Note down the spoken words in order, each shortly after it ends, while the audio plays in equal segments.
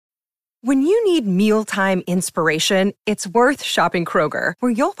When you need mealtime inspiration, it's worth shopping Kroger,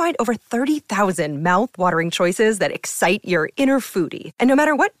 where you'll find over 30,000 mouth-watering choices that excite your inner foodie. And no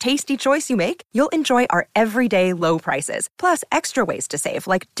matter what tasty choice you make, you'll enjoy our everyday low prices, plus extra ways to save,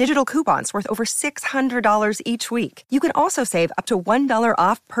 like digital coupons worth over $600 each week. You can also save up to $1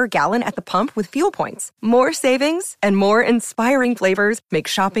 off per gallon at the pump with fuel points. More savings and more inspiring flavors make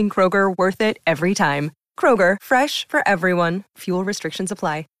shopping Kroger worth it every time. Kroger, fresh for everyone. Fuel restrictions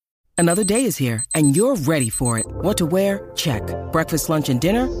apply. Another day is here, and you're ready for it. What to wear? Check. Breakfast, lunch, and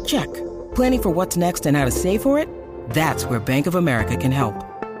dinner? Check. Planning for what's next and how to save for it? That's where Bank of America can help.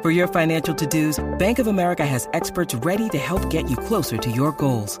 For your financial to-dos, Bank of America has experts ready to help get you closer to your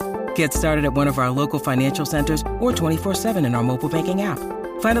goals. Get started at one of our local financial centers or 24/7 in our mobile banking app.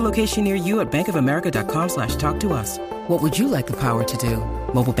 Find a location near you at bankofamerica.com/talktous. What would you like the power to do?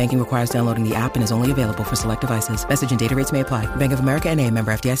 Mobile banking requires downloading the app and is only available for select devices. Message and data rates may apply. Bank of America N.A.,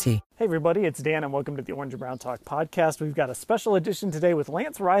 member FDIC. Hey everybody, it's Dan and welcome to the Orange and Brown Talk podcast. We've got a special edition today with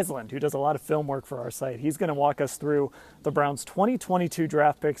Lance Reisland, who does a lot of film work for our site. He's going to walk us through the Browns' 2022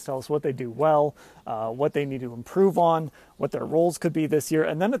 draft picks, tell us what they do well, what they need to improve on, what their roles could be this year.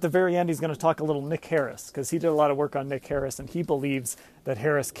 And then at the very end, he's going to talk a little Nick Harris, because he did a lot of work on Nick Harris, and he believes that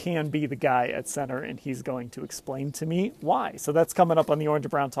Harris can be the guy at center, and he's going to explain to me why. So that's coming up on the Orange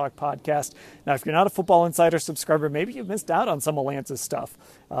and Brown Talk podcast. Now, if you're not a Football Insider subscriber, maybe you've missed out on some of Lance's stuff.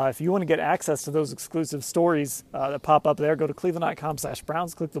 If you want to get access to those exclusive stories that pop up there, go to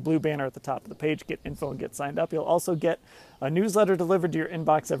cleveland.com/Browns, click the blue banner at the top of the page, get info and get signed up. You'll also get a newsletter delivered to your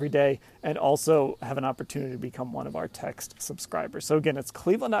inbox every day and also have an opportunity to become one of our text subscribers. So again, it's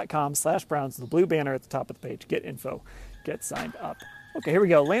cleveland.com/Browns, the blue banner at the top of the page, get info, get signed up. Okay, here we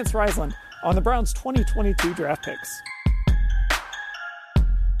go. Lance Reisland on the Browns' 2022 draft picks.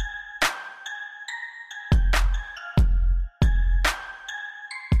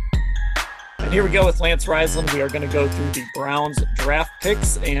 Here we go with Lance Reisland. We are going to go through the Browns draft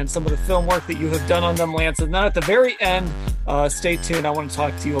picks and some of the film work that you have done on them, Lance. And then at the very end, stay tuned. I want to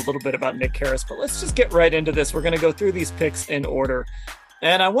talk to you a little bit about Nick Harris, but let's just get right into this. We're going to go through these picks in order.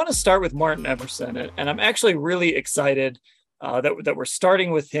 And I want to start with Martin Emerson. And I'm actually really excited that we're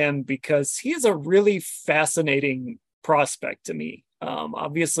starting with him because he is a really fascinating prospect to me.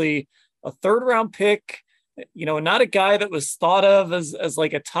 Obviously, a third-round pick, not a guy that was thought of as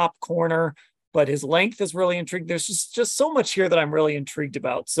like a top corner, but his length is really intriguing. There's just so much here that I'm really intrigued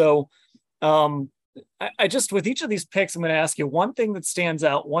about. So I just, with each of these picks, I'm going to ask you one thing that stands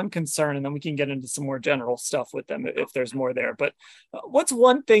out, one concern, and then we can get into some more general stuff with them if there's more there. But what's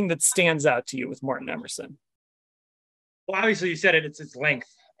one thing that stands out to you with Martin Emerson? Well, obviously you said it, it's his length.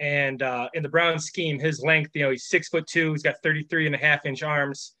 And in the Browns scheme, his length, he's 6'2", he's got 33.5-inch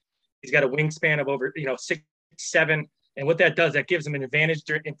arms. He's got a wingspan of over, 6'7". And what that does, that gives him an advantage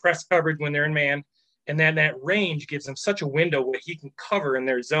in press coverage when they're in man. And then that range gives him such a window where he can cover in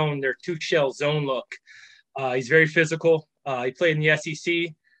their zone, their two-shell zone look. He's very physical. He played in the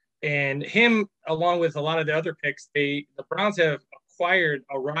SEC. And him, along with a lot of the other picks, the Browns have acquired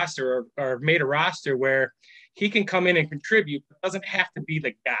a roster or made a roster where he can come in and contribute, but doesn't have to be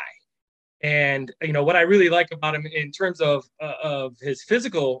the guy. And, what I really like about him in terms of his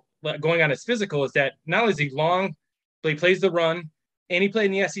physical, going on his physical, is that not only is he long, but he plays the run, and he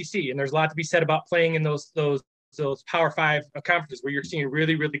played in the SEC. And there's a lot to be said about playing in those Power 5 conferences where you're seeing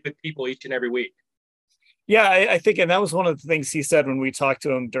really, really good people each and every week. Yeah, I think, and that was one of the things he said when we talked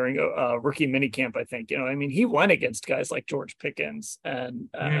to him during a rookie minicamp, I think. He went against guys like George Pickens, and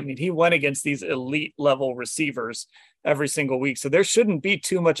he went against these elite level receivers every single week. So there shouldn't be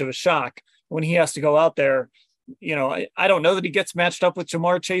too much of a shock when he has to go out there. I don't know that he gets matched up with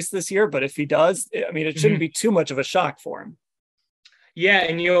Ja'Marr Chase this year, but if he does, it shouldn't be too much of a shock for him. Yeah,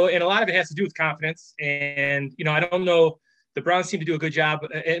 and and a lot of it has to do with confidence. And I don't know, the Browns seem to do a good job,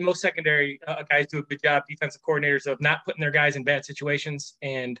 and most secondary guys do a good job, defensive coordinators, of not putting their guys in bad situations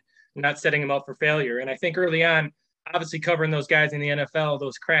and not setting them up for failure. And I think early on, obviously covering those guys in the NFL,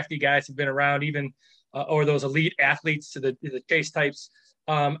 those crafty guys have been around, even or those elite athletes to the Chase types.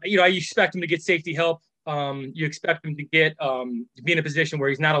 You expect them to get safety help. You expect him to get to be in a position where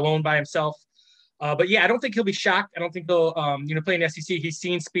he's not alone by himself. But yeah, I don't think he'll be shocked. I don't think he'll, playing SEC, he's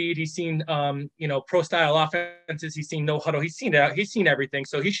seen speed, he's seen, pro style offenses, he's seen no huddle, he's seen everything.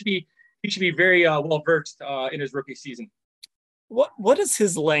 So he should be very well versed in his rookie season. What does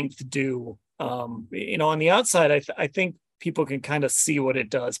his length do? On the outside, I think people can kind of see what it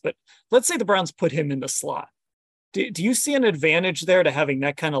does. But let's say the Browns put him in the slot. Do you see an advantage there to having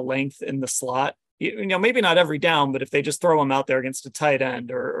that kind of length in the slot? Maybe not every down, but if they just throw him out there against a tight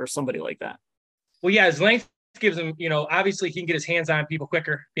end or somebody like that. Well, yeah, his length gives him, obviously he can get his hands on people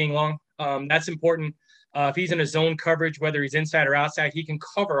quicker, being long. That's important. If he's in a zone coverage, whether he's inside or outside, he can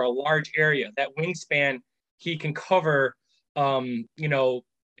cover a large area. That wingspan, he can cover,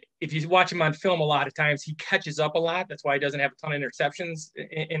 if you watch him on film a lot of times, he catches up a lot. That's why he doesn't have a ton of interceptions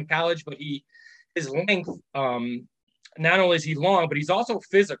in college, but his length, not only is he long, but he's also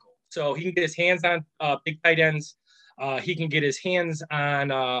physical. So he can get his hands on big tight ends. He can get his hands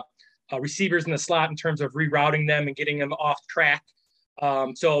on receivers in the slot in terms of rerouting them and getting them off track.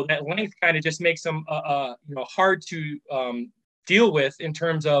 So that length kind of just makes him hard to deal with in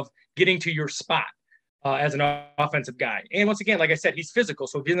terms of getting to your spot as an offensive guy. And once again, like I said, he's physical.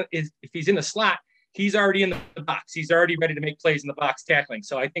 So if he's in the slot, he's already in the box. He's already ready to make plays in the box tackling.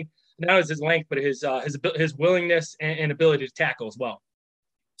 So I think not only his length, but his willingness and ability to tackle as well.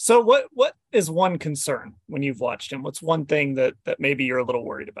 So what is one concern when you've watched him? What's one thing that maybe you're a little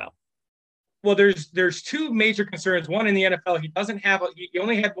worried about? Well, there's two major concerns. One, in the NFL, he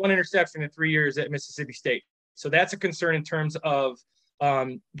only had one interception in 3 years at Mississippi State. So that's a concern in terms of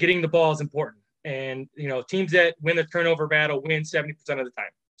getting the ball is important. And, teams that win the turnover battle win 70% of the time.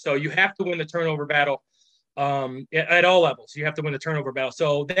 So you have to win the turnover battle at all levels. You have to win the turnover battle.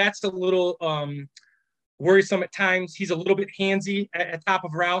 So that's a little worrisome at times. He's a little bit handsy at top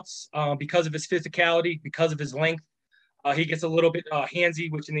of routes because of his physicality, because of his length. He gets a little bit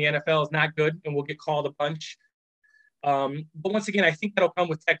handsy, which in the NFL is not good, and will get called a bunch. But once again, I think that'll come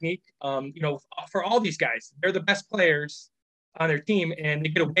with technique. For all these guys, they're the best players on their team, and they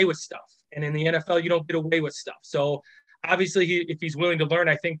get away with stuff. And in the NFL, you don't get away with stuff. So obviously, if he's willing to learn,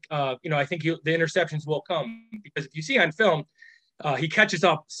 I think the interceptions will come, because if you see on film, he catches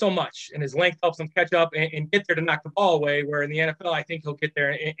up so much, and his length helps him catch up and get there to knock the ball away. Where in the NFL, I think he'll get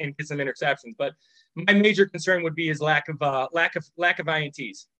there and get some interceptions. But my major concern would be his lack of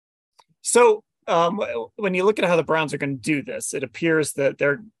INTs. So when you look at how the Browns are going to do this, it appears that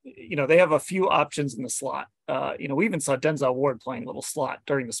they have a few options in the slot. We even saw Denzel Ward playing a little slot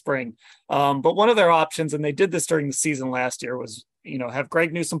during the spring. But one of their options, and they did this during the season last year, was, have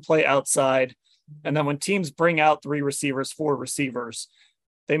Greg Newsome play outside. And then when teams bring out 4 receivers,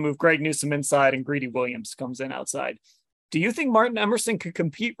 they move Greg Newsome inside and Greedy Williams comes in outside. Do you think Martin Emerson could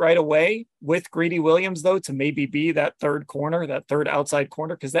compete right away with Greedy Williams, though, to maybe be that third outside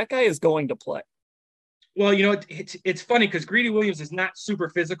corner? Because that guy is going to play. Well, it's funny because Greedy Williams is not super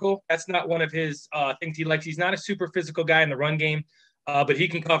physical. That's not one of his things he likes. He's not a super physical guy in the run game, but he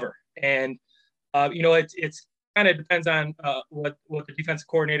can cover. And, it's kind of depends on what the defensive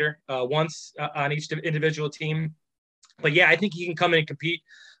coordinator wants on each individual team. But, yeah, I think he can come in and compete.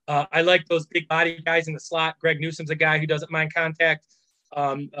 I like those big body guys in the slot. Greg Newsome's a guy who doesn't mind contact.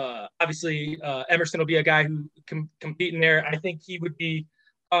 Obviously, Emerson will be a guy who can compete in there. I think he would be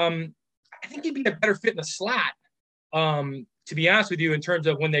he'd be a better fit in the slot, to be honest with you, in terms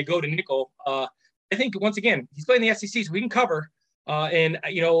of when they go to nickel. I think, once again, he's playing the SEC, so he can cover. And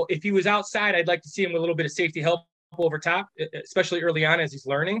if he was outside, I'd like to see him with a little bit of safety help over top, especially early on as he's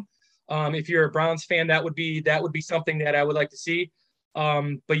learning. If you're a Browns fan, that would be something that I would like to see.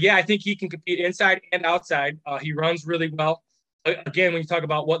 But yeah, I think he can compete inside and outside. He runs really well. Again, when you talk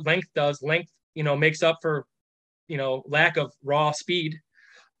about what length does, makes up for, lack of raw speed,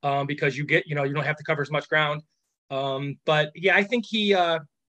 because you don't have to cover as much ground. But yeah, I think he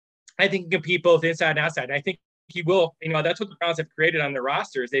can compete both inside and outside. I think he will. That's what the Browns have created on their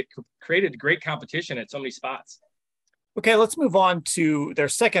rosters. They've created great competition at so many spots. Okay, let's move on to their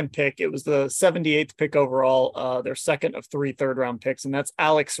second pick. It was the 78th pick overall, their second of 3 third-round picks, and that's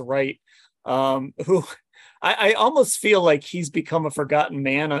Alex Wright, who I almost feel like he's become a forgotten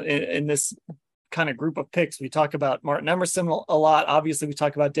man in this kind of group of picks. We talk about Martin Emerson a lot. Obviously, we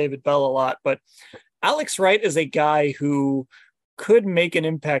talk about David Bell a lot, but Alex Wright is a guy who could make an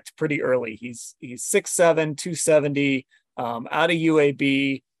impact pretty early. He's 6'7", 270, out of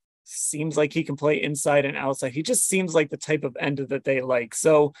UAB. Seems like he can play inside and outside. He just seems like the type of end that they like.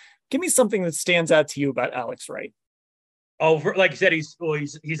 So give me something that stands out to you about Alex Wright. Oh, like you said, he's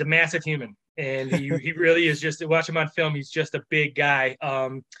a massive human, and he really is. Just watch him on film. He's just a big guy.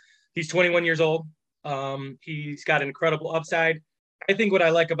 He's 21 years old. He's got an incredible upside. I think what I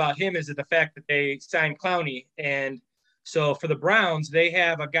like about him is the fact that they signed Clowney. And so for the Browns, they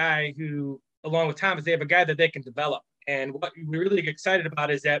have a guy who, along with Thomas, they have a guy that they can develop. And what we really get excited about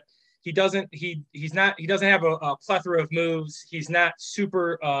is that he doesn't have a plethora of moves. He's not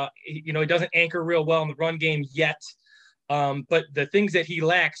super, he doesn't anchor real well in the run game yet. But the things that he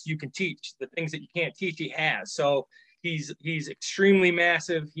lacks, you can teach. The things that you can't teach, he has. So he's extremely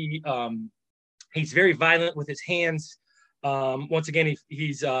massive. He's very violent with his hands. Once again,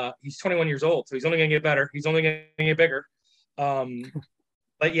 he's 21 years old, so he's only going to get better. He's only going to get bigger.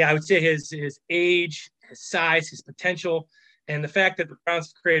 But yeah, I would say his age, his size, his potential, and the fact that the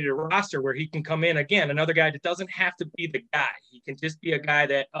Browns created a roster where he can come in again, another guy that doesn't have to be the guy. He can just be a guy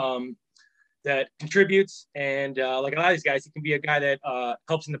that that contributes, and like a lot of these guys, he can be a guy that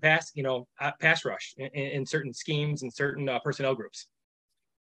helps in the pass rush in certain schemes and certain personnel groups.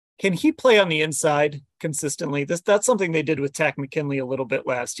 Can he play on the inside consistently? That's something they did with Takk McKinley a little bit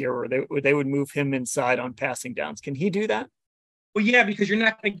last year, where they would move him inside on passing downs. Can he do that? Well, yeah, because you're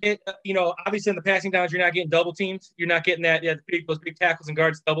not going to get, obviously in the passing downs, you're not getting double teams. You're not getting those big tackles and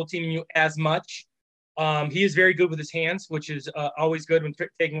guards double teaming you as much. He is very good with his hands, which is always good when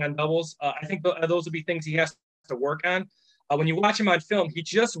taking on doubles. I think those will be things he has to work on. When you watch him on film, he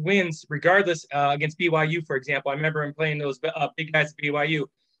just wins regardless against BYU, for example. I remember him playing those big guys at BYU.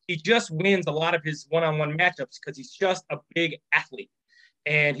 He just wins a lot of his one-on-one matchups because he's just a big athlete.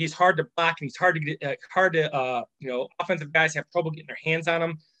 And he's hard to block, and he's hard to offensive guys have trouble getting their hands on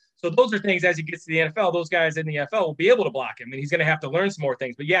him. So those are things as he gets to the NFL, those guys in the NFL will be able to block him, and he's going to have to learn some more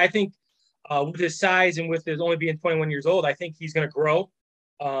things. But yeah, I think with his size and with his only being 21 years old, I think he's going to grow.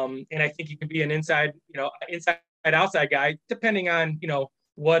 And I think he can be an inside outside guy, depending on,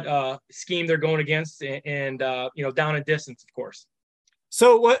 what scheme they're going against and down and distance, of course.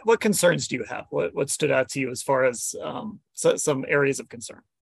 So what concerns do you have? What stood out to you as far as some areas of concern?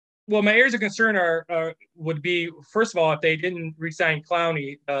 Well, my areas of concern would be, first of all, if they didn't re-sign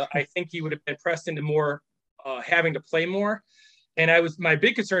Clowney, I think he would have been pressed into more having to play more. And my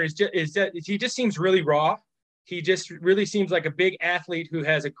big concern is that he just seems really raw. He just really seems like a big athlete who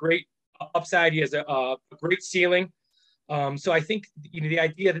has a great upside. He has a great ceiling. So I think the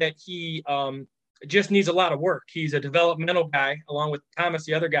idea that he just needs a lot of work. He's a developmental guy, along with Thomas,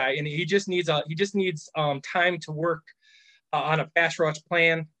 the other guy, and he just needs time to work on a pass rush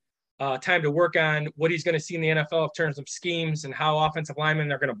plan, time to work on what he's going to see in the NFL in terms of schemes and how offensive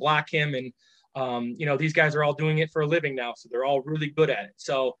linemen are going to block him. And these guys are all doing it for a living now, so they're all really good at it.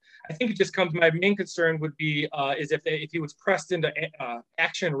 So I think it just comes. My main concern would be is if he was pressed into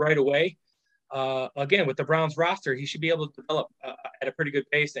action right away. Again, with the Browns roster, he should be able to develop at a pretty good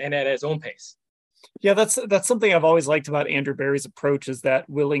pace and at his own pace. Yeah, that's something I've always liked about Andrew Berry's approach, is that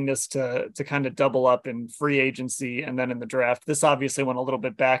willingness to kind of double up in free agency and then in the draft. This obviously went a little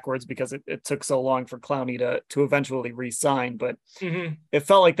bit backwards because it took so long for Clowney to eventually re-sign, but It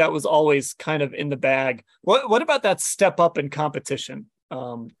felt like that was always kind of in the bag. What about that step up in competition?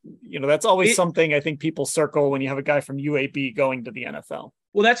 That's always something I think people circle when you have a guy from UAB going to the NFL.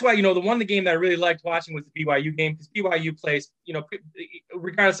 Well, that's why, the game that I really liked watching was the BYU game, because BYU plays,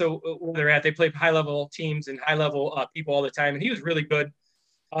 regardless of where they're at, they play high-level teams and high-level people all the time, and he was really good.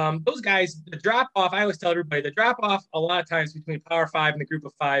 Those guys, the drop-off, I always tell everybody, the drop-off a lot of times between Power 5 and the Group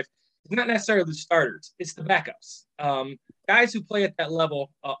of 5 is not necessarily the starters, it's the backups. Guys who play at that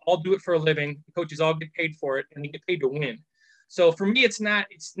level all do it for a living, the coaches all get paid for it, and they get paid to win. So for me, it's not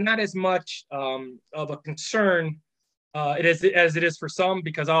as much of a concern as it is for some,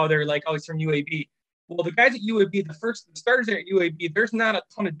 because they're like, he's from UAB. Well, the guys at UAB, the starters at UAB, there's not a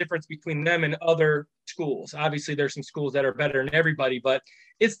ton of difference between them and other schools. Obviously, there's some schools that are better than everybody, but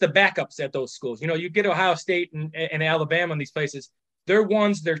it's the backups at those schools. You get Ohio State and Alabama in these places. They're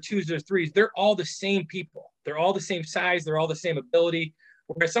ones, they're twos, they're threes. They're all the same people. They're all the same size. They're all the same ability.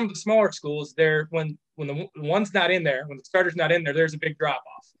 Whereas some of the smaller schools, when the one's not in there, when the starter's not in there, there's a big drop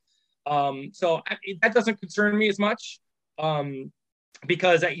off. So that doesn't concern me as much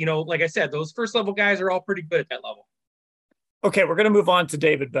because, like I said, those first level guys are all pretty good at that level. Okay, we're going to move on to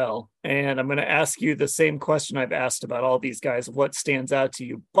David Bell, and I'm going to ask you the same question I've asked about all these guys. What stands out to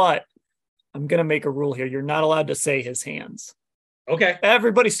you? But I'm going to make a rule here. You're not allowed to say his hands. Okay.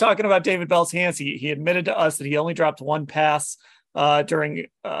 Everybody's talking about David Bell's hands. He admitted to us that he only dropped one pass during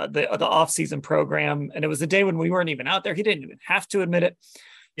the off-season program, and it was a day when we weren't even out there. He didn't even have to admit it.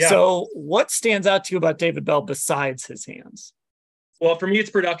 Yeah. So what stands out to you about David Bell besides his hands? Well, for me, it's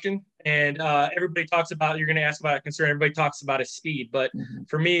production, and everybody talks about, you're going to ask about a concern. Everybody talks about his speed, but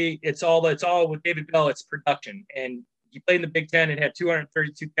for me, it's all with David Bell. It's production, and he played in the Big Ten and had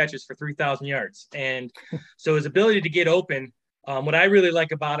 232 catches for 3,000 yards. And so his ability to get open, what I really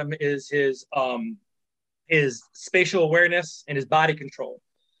like about him is his spatial awareness and his body control.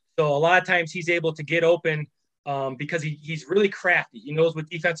 So a lot of times he's able to get open because he's really crafty. He knows what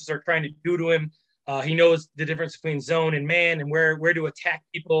defenses are trying to do to him. He knows the difference between zone and man and where to attack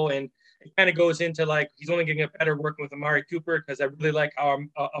people. And it kind of goes into, like, he's only going to get better working with Amari Cooper, because I really like how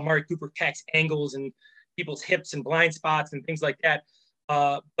Amari Cooper attacks angles and people's hips and blind spots and things like that.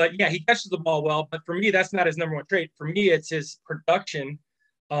 But yeah, he catches the ball well. But for me, that's not his number one trait. For me, it's his production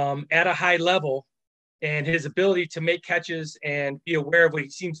at a high level and his ability to make catches and be aware of what he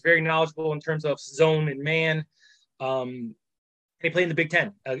seems very knowledgeable in terms of zone and man. They play in the Big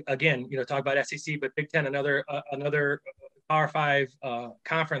Ten again. Talk about SEC, but Big Ten, another Power Five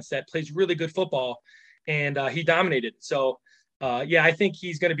conference that plays really good football, and he dominated. So, yeah, I think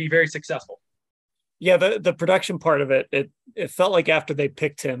he's going to be very successful. Yeah, the production part of it felt like after they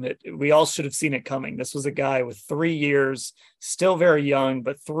picked him, we all should have seen it coming. This was a guy with 3 years, still very young,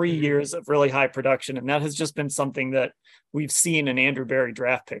 but 3 years of really high production. And that has just been something that we've seen in Andrew Berry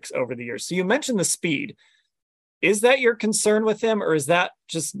draft picks over the years. So you mentioned the speed. Is that your concern with him, or is that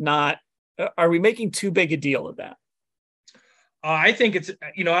just not, are we making too big a deal of that? I think it's,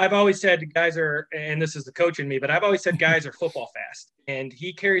 I've always said guys are, and this is the coach in me, but I've always said guys are football fast, and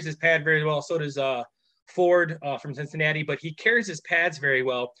he carries his pad very well. So does Ford from Cincinnati, but he carries his pads very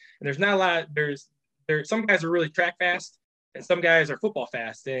well. And there's not a lot, some guys are really track fast and some guys are football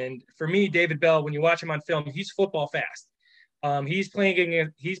fast. And for me, David Bell, when you watch him on film, he's football fast. He's playing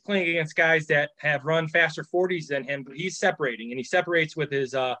against guys that have run faster 40s than him, but he's separating, and he separates with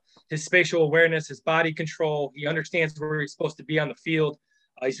his spatial awareness, his body control. He understands where he's supposed to be on the field.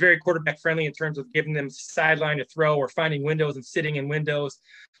 He's very quarterback friendly in terms of giving them sideline to throw or finding windows and sitting in windows.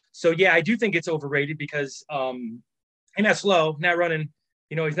 So yeah, I do think it's overrated because and that's slow, not running.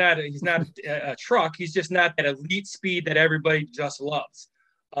 He's not a truck. He's just not that elite speed that everybody just loves.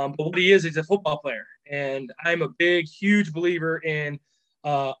 But what he is a football player. And I'm a big, huge believer in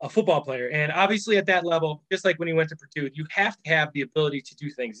a football player. And obviously at that level, just like when he went to Purdue, you have to have the ability to do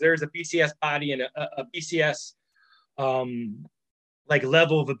things. There's a BCS body and a BCS like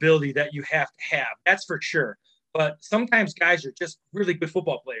level of ability that you have to have. That's for sure. But sometimes guys are just really good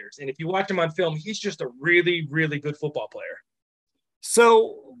football players. And if you watch him on film, he's just a really, really good football player.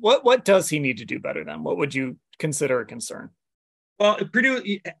 So what does he need to do better then? What would you consider a concern? Well,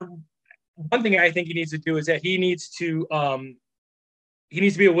 Purdue, one thing I think he needs to do is that he needs to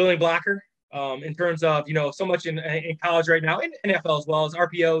be a willing blocker in terms of, so much in college right now, in NFL as well as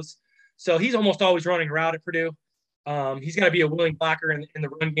RPOs. So he's almost always running a route at Purdue. He's got to be a willing blocker in the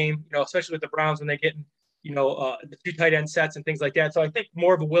run game, especially with the Browns when they get, the 2 tight end sets and things like that. So I think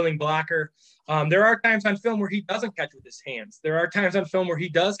more of a willing blocker. There are times on film where he doesn't catch with his hands. There are times on film where he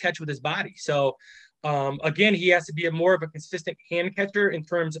does catch with his body. So again, he has to be more of a consistent hand catcher in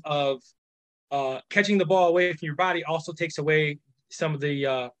terms of catching the ball away from your body. Also takes away some of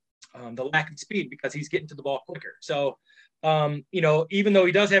the lack of speed because he's getting to the ball quicker. So, even though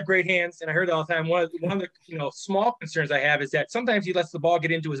he does have great hands, and I heard it all the time, one of the small concerns I have is that sometimes he lets the ball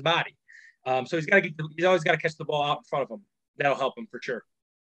get into his body. So he's always got to catch the ball out in front of him. That'll help him for sure.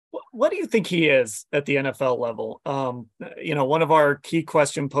 What do you think he is at the NFL level? One of our key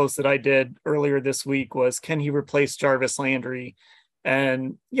question posts that I did earlier this week was, can he replace Jarvis Landry?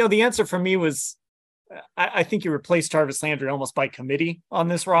 And, the answer for me was, I think you replaced Jarvis Landry almost by committee on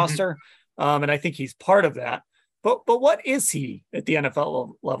this roster. And I think he's part of that. But what is he at the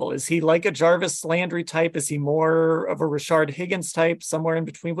NFL level? Is he like a Jarvis Landry type? Is he more of a Rashard Higgins type, somewhere in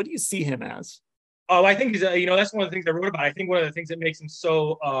between? What do you see him as? Oh, I think he's, that's one of the things I wrote about. I think one of the things that makes him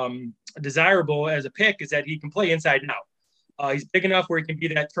so desirable as a pick is that he can play inside and out. He's big enough where he can be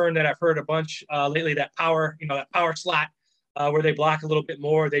that turn that I've heard a bunch lately, that power slot where they block a little bit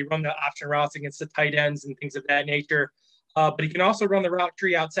more. They run the option routes against the tight ends and things of that nature. But he can also run the route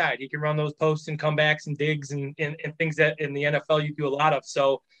tree outside. He can run those posts and comebacks and digs and things that in the NFL you do a lot of.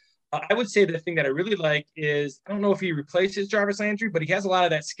 So I would say the thing that I really like is, I don't know if he replaces Jarvis Landry, but he has a lot of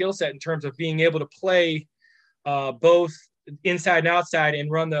that skill set in terms of being able to play both inside and outside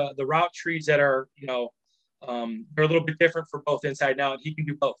and run the route trees that are, they're a little bit different for both inside and out. He can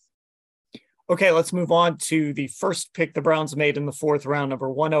do both. Okay, let's move on to the first pick the Browns made in the 4th round, number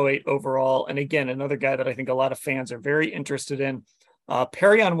 108 overall. And again, another guy that I think a lot of fans are very interested in.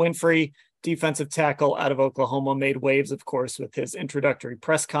 Perrion Winfrey, defensive tackle out of Oklahoma, made waves, of course, with his introductory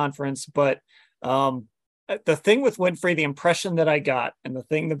press conference. But the thing with Winfrey, the impression that I got, and the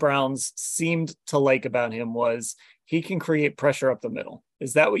thing the Browns seemed to like about him was he can create pressure up the middle.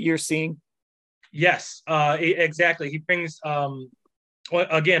 Is that what you're seeing? Yes, exactly. He brings,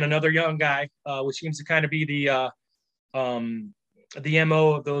 again, another young guy, which seems to kind of be the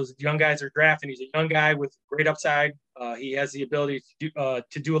MO of those young guys are drafting. He's a young guy with great upside. He has the ability to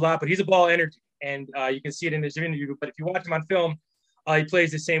do a lot, but he's a ball energy, and you can see it in his interview. But if you watch him on film, he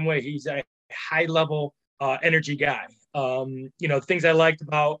plays the same way. He's a high level energy guy. Things I liked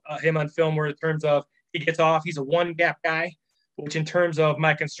about him on film were in terms of he gets off. He's a one gap guy, which in terms of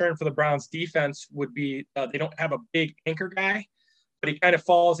my concern for the Browns defense would be they don't have a big anchor guy. but he kind of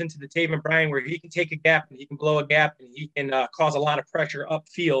falls into the Taven Bryan where he can take a gap and he can blow a gap and he can cause a lot of pressure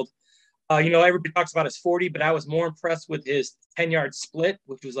upfield. Everybody talks about his 40, but I was more impressed with his 10-yard split,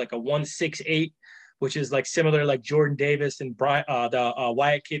 which was like a 1.68, which is like similar like Jordan Davis and the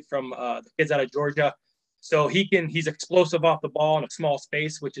Wyatt kid from the kids out of Georgia. So he's explosive off the ball in a small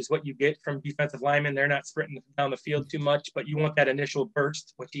space, which is what you get from defensive linemen. They're not sprinting down the field too much, but you want that initial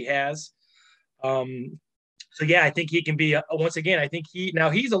burst, which he has. So yeah, I think he can be once again. I think he's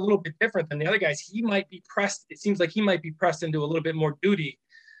a little bit different than the other guys. He might be pressed. It seems like he might be pressed into a little bit more duty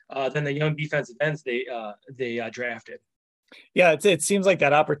than the young defensive ends they drafted. Yeah, it seems like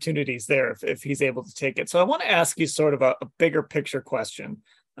that opportunity is there if he's able to take it. So I want to ask you sort of a bigger picture question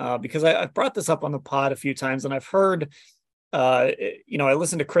because I've brought this up on the pod a few times, and I've heard. I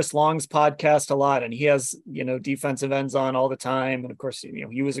listen to Chris Long's podcast a lot, and he has, defensive ends on all the time. And of course,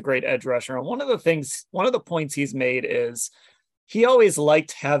 he was a great edge rusher. And one of the points he's made is he always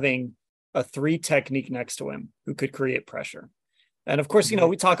liked having a 3 technique next to him who could create pressure. And of course,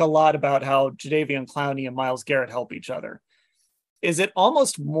 we talk a lot about how Jadeveon Clowney and Myles Garrett help each other. Is it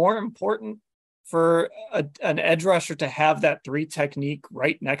almost more important for an edge rusher to have that 3 technique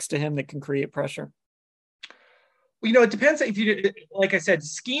right next to him that can create pressure? It depends if like I said,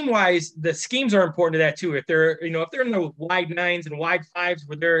 scheme wise, the schemes are important to that too. If they're in the wide 9s and wide 5s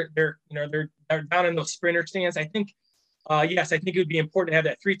where they're down in those sprinter stands, I think, yes, I think it would be important to have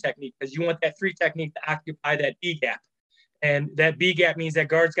that 3 technique because you want that 3 technique to occupy that B gap. And that B gap means that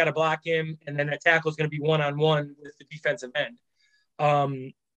guard's got to block him. And then that tackle is going to be one-on-one with the defensive end.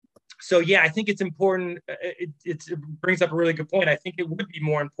 So yeah, I think it's important. It brings up a really good point. I think it would be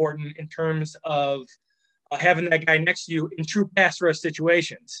more important in terms of having that guy next to you in true pass rush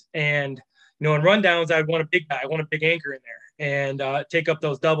situations. And, in rundowns, I'd want a big guy. I want a big anchor in there and take up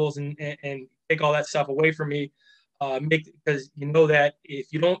those doubles and take all that stuff away from me. Because that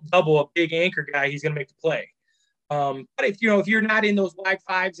if you don't double a big anchor guy, he's going to make the play. But if you're not in those wide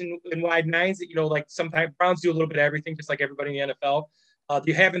 5s and wide 9s, like sometimes Browns do a little bit of everything, just like everybody in the NFL.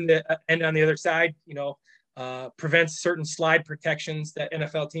 You having the end on the other side, prevents certain slide protections that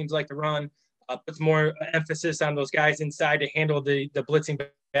NFL teams like to run. Puts more emphasis on those guys inside to handle the blitzing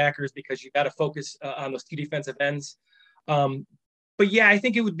backers because you got to focus on those 2 defensive ends. But yeah, I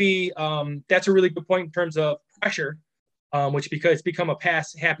think it would be that's a really good point in terms of pressure, because it's become a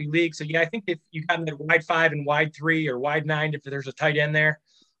pass happy league. So yeah, I think if you got in the wide 5 and wide 3 or wide 9, if there's a tight end there,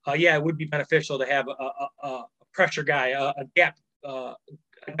 it would be beneficial to have a pressure guy, a gap, a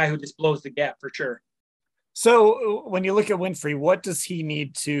guy who just blows the gap for sure. So when you look at Winfrey, what does he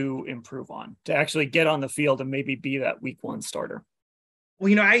need to improve on to actually get on the field and maybe be that week 1 starter?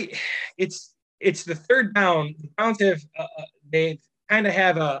 Well, it's the third down. The Browns have they kind of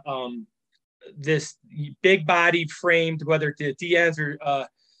have this big bodied framed, whether it's D ends or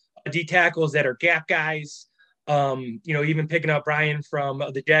D tackles that are gap guys. Even picking up Brian from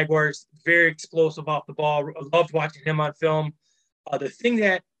the Jaguars, very explosive off the ball. I loved watching him on film. The thing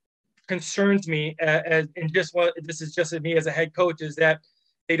that concerns me, this is just me as a head coach, is that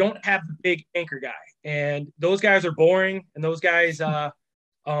they don't have the big anchor guy, and those guys are boring, and those guys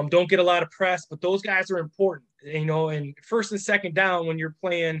don't get a lot of press, but those guys are important. And first and second down when you're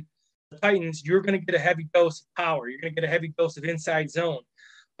playing the Titans, you're going to get a heavy dose of power. You're going to get a heavy dose of inside zone.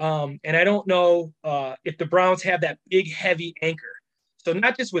 And I don't know if the Browns have that big, heavy anchor. So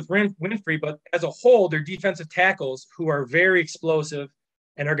not just with Winfrey, but as a whole, their defensive tackles who are very explosive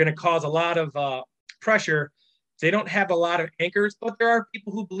and are going to cause a lot of pressure. They don't have a lot of anchors, but there are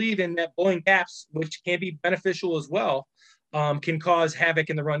people who believe in that blowing gaps, which can be beneficial as well, can cause havoc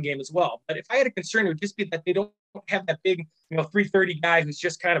in the run game as well. But if I had a concern, it would just be that they don't have that big, 330 guy who's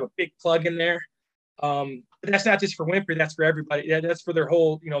just kind of a big plug in there. But that's not just for Winfrey, that's for everybody. That's for their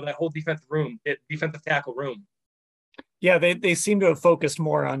whole, that whole defensive tackle room. Yeah, they seem to have focused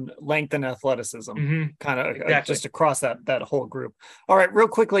more on length and athleticism, kind of exactly. Just across that whole group. All right, real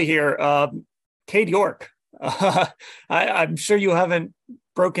quickly here, Cade York. I'm sure you haven't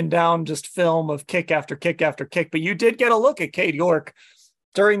broken down just film of kick after kick after kick, but you did get a look at Cade York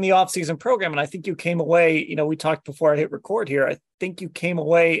during the offseason program, and I think you came away. We talked before I hit record here. I think you came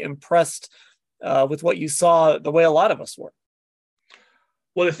away impressed with what you saw, the way a lot of us were.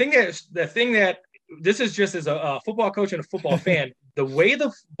 Well, the thing that this is just as a football coach and a football fan, the way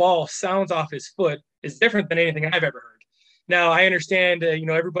the ball sounds off his foot is different than anything I've ever heard. Now, I understand,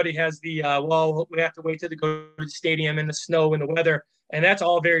 everybody has the, we have to wait till they go to the stadium in the snow and the weather. And that's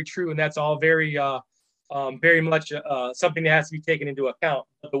all very true. And that's all very, very much something that has to be taken into account.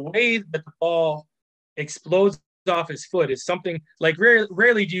 But the way that the ball explodes off his foot is something like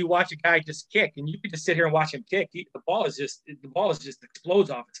rarely do you watch a guy just kick, and you can just sit here and watch him kick. The ball is just explodes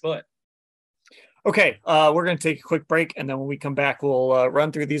off his foot. Okay, we're going to take a quick break, and then when we come back, we'll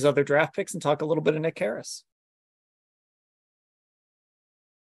run through these other draft picks and talk a little bit of Nick Harris.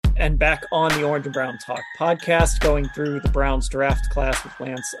 And back on the Orange and Brown Talk podcast, going through the Browns draft class with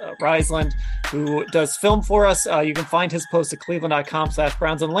Lance Reisland, who does film for us. You can find his post at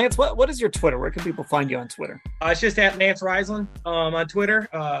cleveland.com/Browns. And Lance, what is your Twitter? Where can people find you on Twitter? It's just at Lance Reisland on Twitter.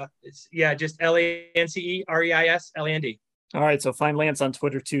 It's just LanceReisland. All right, so find Lance on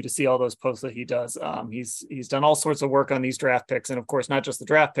Twitter too to see all those posts that he does. He's done all sorts of work on these draft picks, and of course, not just the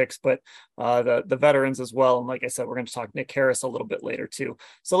draft picks, but the veterans as well. And like I said, we're going to talk Nick Harris a little bit later too.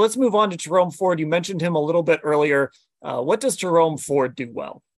 So let's move on to Jerome Ford. You mentioned him a little bit earlier. What does Jerome Ford do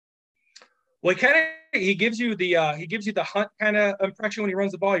well? Well, he gives you the Hunt kind of impression when he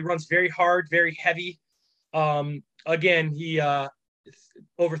runs the ball. He runs very hard, very heavy. Again, he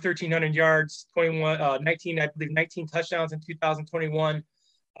over 1,300 yards, 19 touchdowns in 2021.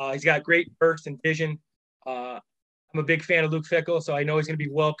 He's got great burst and vision. I'm a big fan of Luke Fickell, so I know he's going to be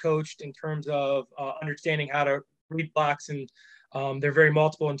well coached in terms of understanding how to read blocks, and they're very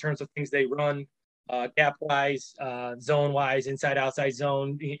multiple in terms of things they run, gap-wise, zone-wise, inside-outside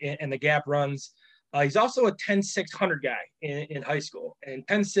zone, and the gap runs. He's also a 10.600 guy in high school, and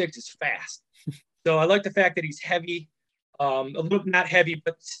 10.6 is fast. So I like the fact that he's heavy. A little not heavy,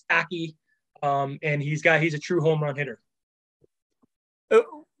 but stocky, and he's a true home run hitter.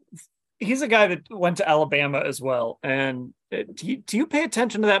 He's a guy that went to Alabama as well. And do you pay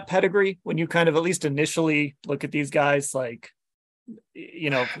attention to that pedigree when you kind of at least initially look at these guys? Like,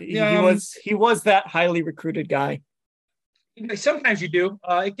 he was that highly recruited guy. Sometimes you do.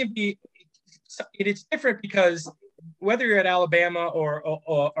 It's different because whether you're at Alabama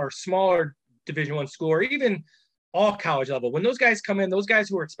or smaller Division I school, or even all college level, when those guys come in, those guys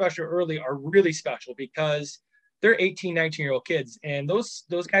who are special early are really special because they're 18, 19-year-old kids. And those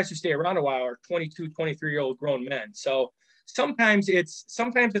guys who stay around a while are 22, 23-year-old grown men. So sometimes it's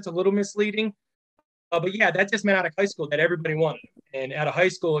a little misleading. But yeah, that just meant out of high school that everybody wanted. And out of high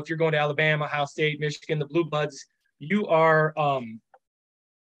school, if you're going to Alabama, Ohio State, Michigan, the Blue Bloods, you are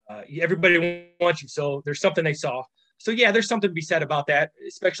everybody wants you. So there's something they saw. So yeah, there's something to be said about that,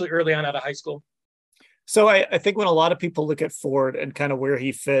 especially early on out of high school. So I think when a lot of people look at Ford and kind of where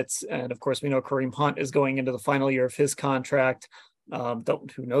he fits, and of course we know Kareem Hunt is going into the final year of his contract. Who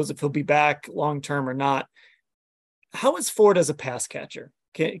knows if he'll be back long-term or not. How is Ford as a pass catcher?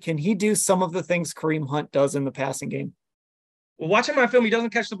 Can he do some of the things Kareem Hunt does in the passing game? Well, watching my film, he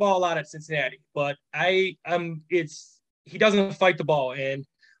doesn't catch the ball a lot at Cincinnati, but he doesn't fight the ball. And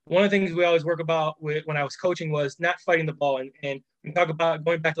one of the things we always work about when I was coaching was not fighting the ball. And we talk about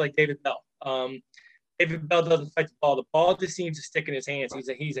going back to like David Bell. David Bell doesn't fight the ball. The ball just seems to stick in his hands.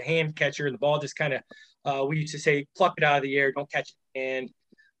 He's a hand catcher, and the ball just kind of, we used to say, pluck it out of the air, don't catch it. And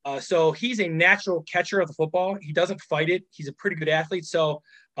so he's a natural catcher of the football. He doesn't fight it. He's a pretty good athlete. So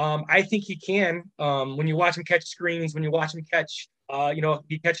I think he can. When you watch him catch screens, when you watch him catch,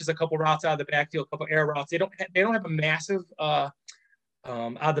 he catches a couple routes out of the backfield, a couple air routes. They don't have a massive out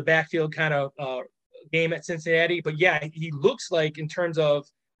of the backfield kind of game at Cincinnati. But yeah, he looks like in terms of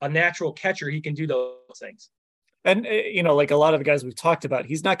a natural catcher, he can do those things. And, like a lot of the guys we've talked about,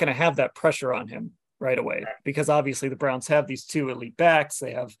 he's not going to have that pressure on him right away because obviously the Browns have these two elite backs.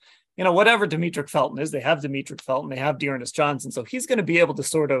 They have, whatever Demetric Felton is, they have Demetric Felton, they have Dearness Johnson. So he's going to be able to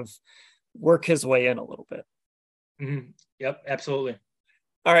sort of work his way in a little bit. Mm-hmm. Yep, absolutely.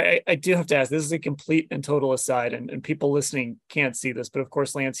 All right. I do have to ask, this is a complete and total aside, and people listening can't see this, but of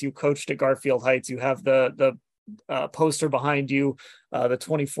course, Lance, you coached at Garfield Heights. You have the poster behind you, the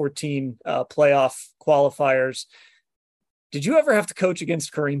 2014 playoff qualifiers. Did you ever have to coach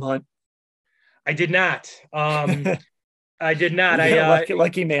against Kareem Hunt? I did not. I did not.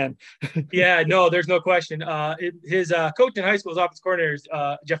 Lucky man. Yeah, no, there's no question. His coach in high school, his office coordinator, is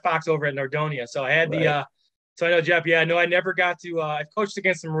Jeff Fox over at Nordonia. So I had so I know Jeff. Yeah, no, I never got to. I've coached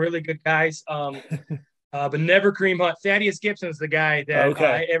against some really good guys. But never Kareem Hunt. Thaddeus Gibson is the guy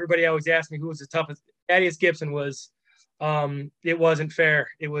that everybody always asks me who was the toughest. Thaddeus Gibson was. It wasn't fair.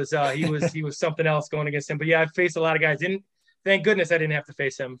 It was he was something else going against him. But yeah, I've faced a lot of guys. Thank goodness I didn't have to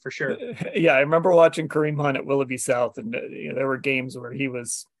face him for sure. Yeah, I remember watching Kareem Hunt at Willoughby South, and there were games where he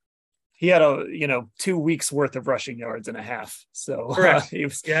had 2 weeks worth of rushing yards and a half. So he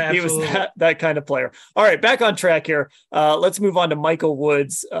was that kind of player. All right, back on track here. Let's move on to Michael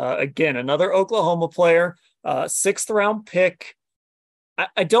Woods. Again, another Oklahoma player, 6th round pick.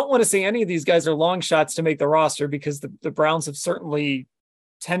 I don't want to say any of these guys are long shots to make the roster because the Browns have certainly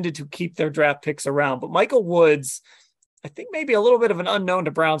tended to keep their draft picks around. But Michael Woods, I think maybe a little bit of an unknown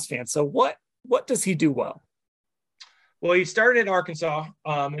to Browns fans. So what does he do well? Well, he started at Arkansas,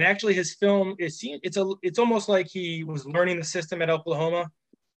 and actually his film it's almost like he was learning the system at Oklahoma,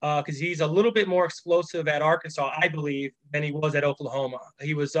 because he's a little bit more explosive at Arkansas, I believe, than he was at Oklahoma.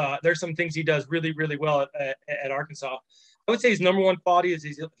 He was there's some things he does really, really well at Arkansas. I would say his number one quality is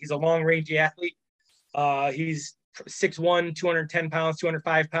he's a long range athlete. He's 6'1", 210 pounds,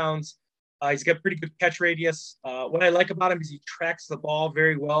 205 pounds. He's got pretty good catch radius. What I like about him is he tracks the ball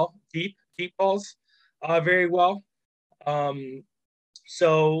very well, deep balls, very well.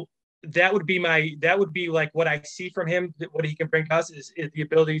 So that would be like what I see from him. What he can bring us is the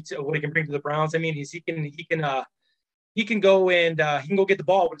ability to what he can bring to the Browns. I mean, he can go and he can go get the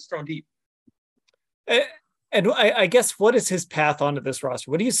ball when it's thrown deep. And I guess, what is his path onto this roster?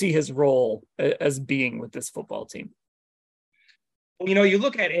 What do you see his role as being with this football team? Well, you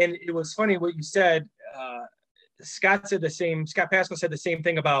look at, and it was funny what you said. Scott Pascal said the same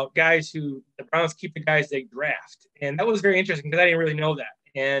thing about guys who the Browns keep the guys they draft. And that was very interesting because I didn't really know that.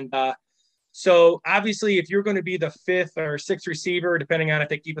 And so obviously if you're going to be the fifth or sixth receiver, depending on if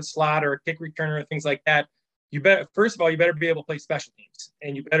they keep a slot or a kick returner or things like that, you better be able to play special teams,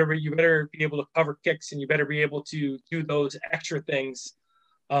 and you better be able to cover kicks, and you better be able to do those extra things.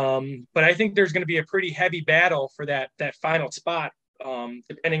 But I think there's going to be a pretty heavy battle for that final spot.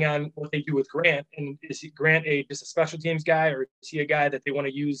 Depending on what they do with Grant. And is Grant just a special teams guy, or is he a guy that they want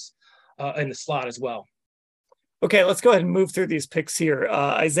to use in the slot as well? Okay, let's go ahead and move through these picks here.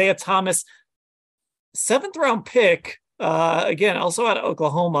 Isaiah Thomas, 7th round pick, again, also out of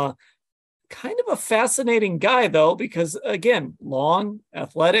Oklahoma. Kind of a fascinating guy, though, because, again, long,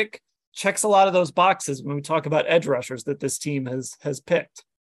 athletic, checks a lot of those boxes when we talk about edge rushers that this team has picked.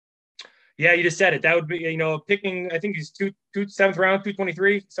 Yeah, you just said it. That would be, picking, I think he's 7th round,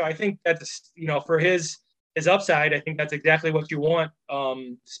 223. So I think that's, for his upside, I think that's exactly what you want,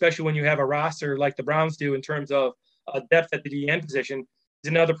 especially when you have a roster like the Browns do in terms of depth at the DN position.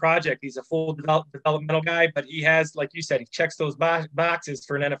 He's another project. He's a full developmental guy, but he has, like you said, he checks those boxes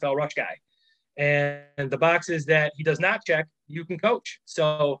for an NFL rush guy. And the boxes that he does not check, you can coach.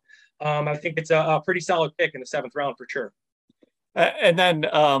 So I think it's a pretty solid pick in the 7th round for sure. And then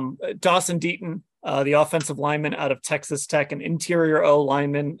Dawson Deaton, the offensive lineman out of Texas Tech, an interior O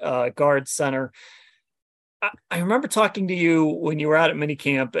lineman, guard center. I remember talking to you when you were out at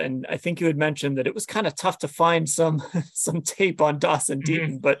minicamp, and I think you had mentioned that it was kind of tough to find some tape on Dawson Deaton.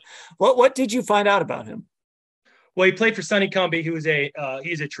 Mm-hmm. But what did you find out about him? Well, he played for Sonny Cumbie, who is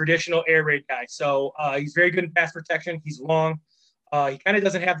he's a traditional air raid guy. So he's very good in pass protection. He's long. He kind of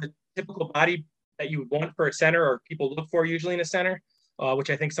doesn't have the typical body that you would want for a center, or people look for usually in a center, which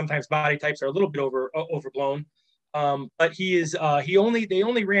I think sometimes body types are a little bit overblown. But they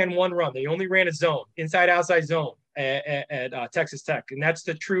only ran one run. They only ran a zone, inside-outside zone at Texas Tech. And that's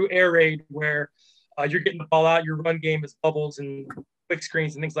the true air raid where you're getting the ball out. Your run game is bubbles and quick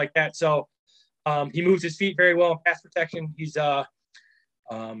screens and things like that. So he moves his feet very well in pass protection. He's I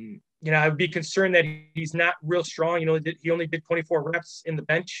would be concerned that he's not real strong. He only did 24 reps in the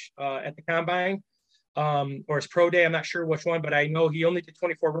bench at the combine or his pro day. I'm not sure which one, but I know he only did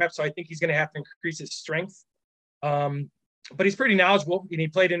 24 reps. So I think he's going to have to increase his strength. But he's pretty knowledgeable. And he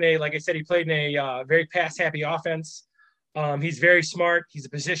played in a very pass happy offense. He's very smart. He's a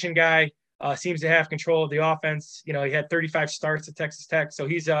position guy. Seems to have control of the offense. He had 35 starts at Texas Tech. So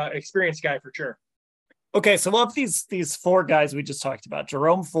he's an experienced guy for sure. Okay, so of these four guys we just talked about,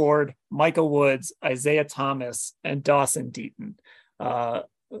 Jerome Ford, Michael Woods, Isaiah Thomas, and Dawson Deaton.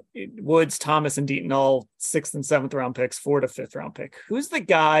 Woods, Thomas, and Deaton, all 6th and 7th round picks, 4th to 5th round pick. Who's the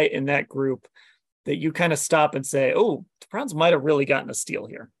guy in that group that you kind of stop and say, oh, the Browns might have really gotten a steal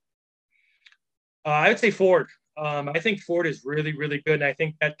here? I would say Ford. I think Ford is really, really good. And I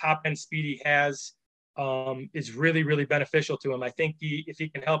think that top end speed he has is really, really beneficial to him. I think if he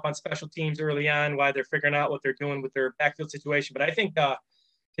can help on special teams early on while they're figuring out what they're doing with their backfield situation. But I think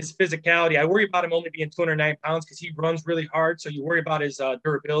his physicality, I worry about him only being 209 pounds because he runs really hard. So you worry about his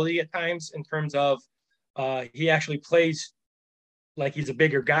durability at times in terms of he actually plays like he's a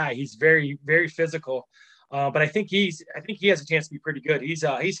bigger guy. He's very, very physical. But I think he has a chance to be pretty good. He's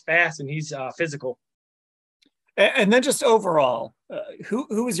fast and he's physical. And then just overall,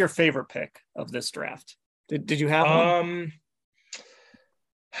 who was your favorite pick of this draft? Did you have one?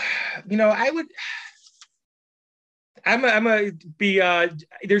 I'm a be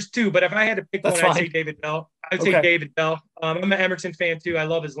there's two, but if I had to pick one, I'd say David Bell. I would say David Bell. I'm an Emerson fan too. I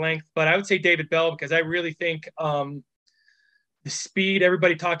love his length, but I would say David Bell because I really think the speed,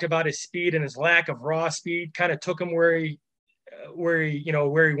 everybody talked about his speed and his lack of raw speed kind of took him where where he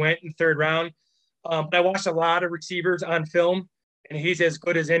went in third round. But I watched a lot of receivers on film, and he's as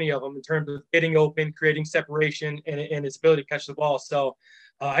good as any of them in terms of getting open, creating separation, and his ability to catch the ball. So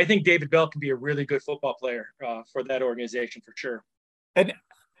I think David Bell can be a really good football player for that organization for sure. And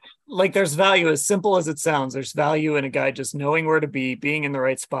like, there's value, as simple as it sounds. There's value in a guy just knowing where to be, being in the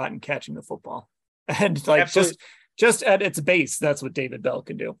right spot, and catching the football. And like, Absolutely. just at its base, that's what David Bell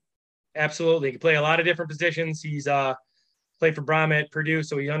can do. Absolutely. He can play a lot of different positions. He's played for Brahma at Purdue,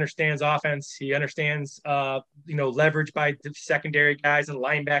 so he understands offense. He understands, leverage by the secondary guys and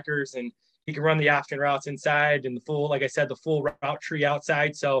linebackers, and he can run the option routes inside and the full route tree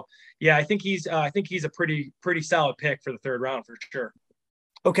outside. So yeah, I think he's a pretty solid pick for the third round for sure.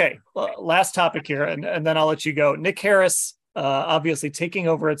 Okay. Last topic here, and then I'll let you go. Nick Harris, obviously taking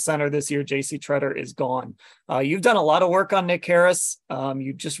over at center this year. JC Tretter is gone. You've done a lot of work on Nick Harris.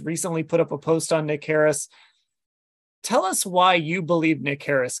 You just recently put up a post on Nick Harris. Tell us why you believe Nick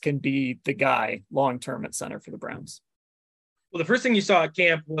Harris can be the guy long-term at center for the Browns. Well, the first thing you saw at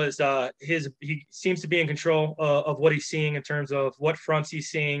camp was he seems to be in control of what he's seeing in terms of what fronts he's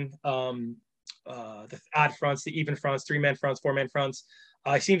seeing, the odd fronts, the even fronts, 3-man fronts, 4-man fronts.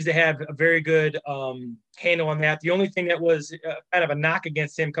 He seems to have a very good handle on that. The only thing that was kind of a knock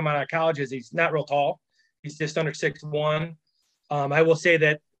against him coming out of college is he's not real tall. He's just under 6'1". I will say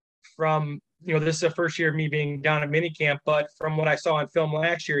that from this is the first year of me being down at minicamp, but from what I saw on film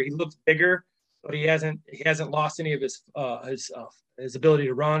last year, he looks bigger, but he hasn't lost any of his ability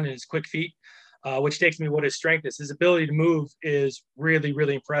to run and his quick feet, which takes me what his strength is. His ability to move is really,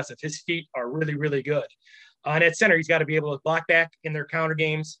 really impressive. His feet are really, really good. And at center, he's got to be able to block back in their counter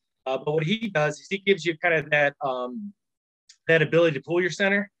games. But what he does is he gives you kind of that ability to pull your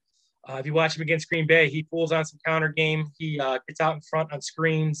center. If you watch him against Green Bay, he pulls on some counter game. He gets out in front on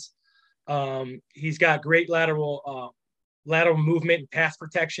screens. He's got great lateral movement and pass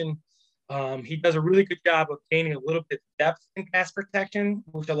protection. He does a really good job of gaining a little bit of depth in pass protection,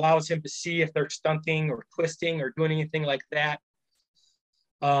 which allows him to see if they're stunting or twisting or doing anything like that.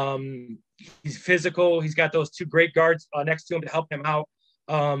 He's physical. He's got those two great guards next to him to help him out.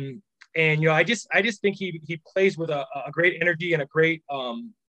 And I just think he plays with a great energy and a great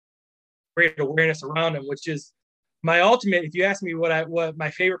awareness around him, which is my ultimate. If you ask me what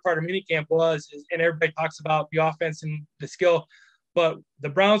my favorite part of minicamp was, and everybody talks about the offense and the skill, but the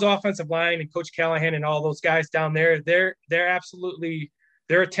Browns offensive line and Coach Callahan and all those guys down there, they're absolutely,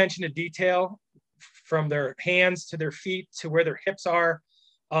 their attention to detail from their hands to their feet to where their hips are.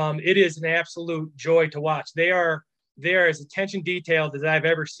 It is an absolute joy to watch. They are as attention detailed as I've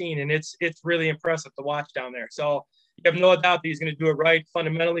ever seen, and it's really impressive to watch down there. So you have no doubt that he's going to do it right.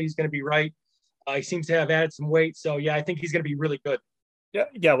 Fundamentally, he's going to be right. He seems to have added some weight, so yeah, I think he's going to be really good.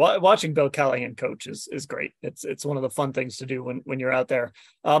 Yeah. Watching Bill Callahan coach is great. It's one of the fun things to do when you're out there.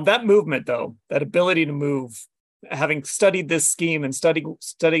 That movement, though, that ability to move, having studied this scheme and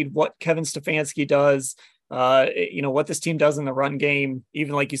studied what Kevin Stefanski does, what this team does in the run game,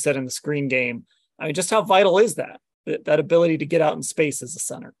 even like you said in the screen game. I mean, just how vital is that ability to get out in space as a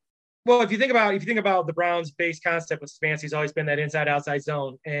center? Well, if you think about the Browns' base concept with Stefanski's always been that inside-outside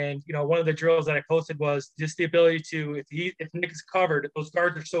zone, and one of the drills that I posted was just the ability to, if Nick is covered, if those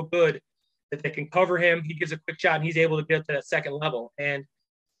guards are so good that they can cover him, he gives a quick shot and he's able to get to that second level. And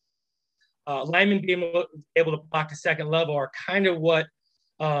linemen being able to block the second level are kind of what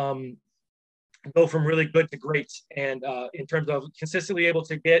go from really good to great, and in terms of consistently able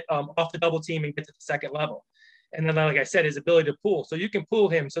to get off the double team and get to the second level. And then, like I said, his ability to pull. So you can pull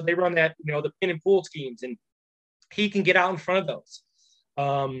him. So they run that, the pin and pull schemes, and he can get out in front of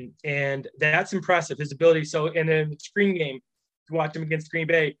those. And that's impressive, his ability. So, and then the screen game, to watch him against Green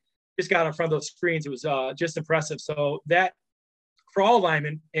Bay, just got in front of those screens. It was just impressive. So that, for all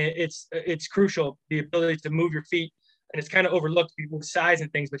linemen, it's crucial, the ability to move your feet. And it's kind of overlooked with size and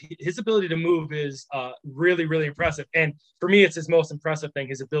things, but his ability to move is really, really impressive. And for me, it's his most impressive thing,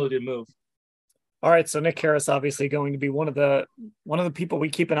 his ability to move. All right, so Nick Harris obviously going to be one of the people we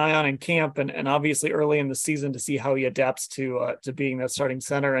keep an eye on in camp, and obviously early in the season to see how he adapts to being that starting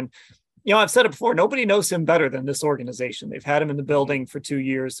center. And I've said it before, nobody knows him better than this organization. They've had him in the building for 2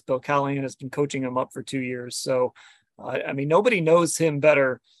 years. Bill Callahan has been coaching him up for 2 years. So, nobody knows him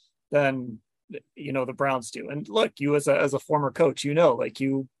better than the Browns do. And look, you as a former coach,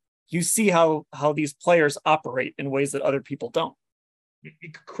 you see how these players operate in ways that other people don't.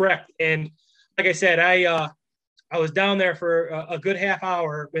 Correct. And like I said, I was down there for a good half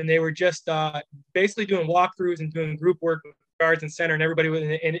hour when they were just basically doing walkthroughs and doing group work with guards and center and everybody.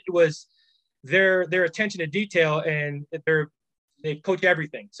 And it was their attention to detail and they coach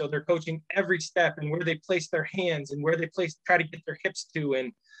everything. So they're coaching every step and where they place their hands and where they try to get their hips to.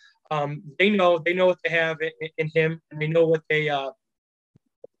 And they know what they have in him, and they know what they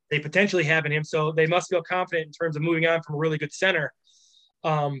potentially have in him. So they must feel confident in terms of moving on from a really good center.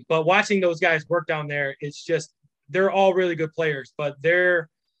 But watching those guys work down there, it's just, they're all really good players, but their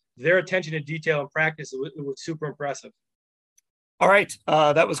attention to detail in practice, it was super impressive. All right.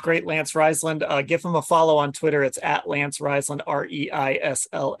 That was great, Lance Reisland. Give him a follow on Twitter. It's at Lance Reisland,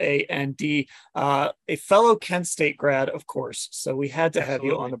 Reisland. A fellow Kent State grad, of course. So we had to have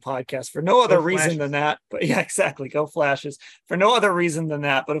you on the podcast for no other reason than that. But yeah, exactly. Go Flashes. For no other reason than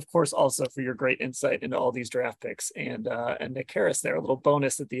that. But of course, also for your great insight into all these draft picks. And Nick Harris there, a little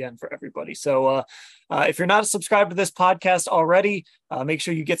bonus at the end for everybody. So if you're not subscribed to this podcast already, make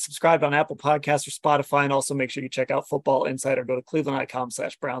sure you get subscribed on Apple Podcasts or Spotify, and also make sure you check out Football Insider. Go to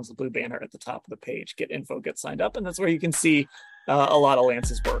cleveland.com/Browns, the blue banner at the top of the page. Get info, get signed up, and that's where you can see a lot of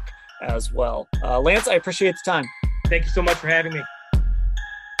Lance's work as well. Lance, I appreciate the time. Thank you so much for having me.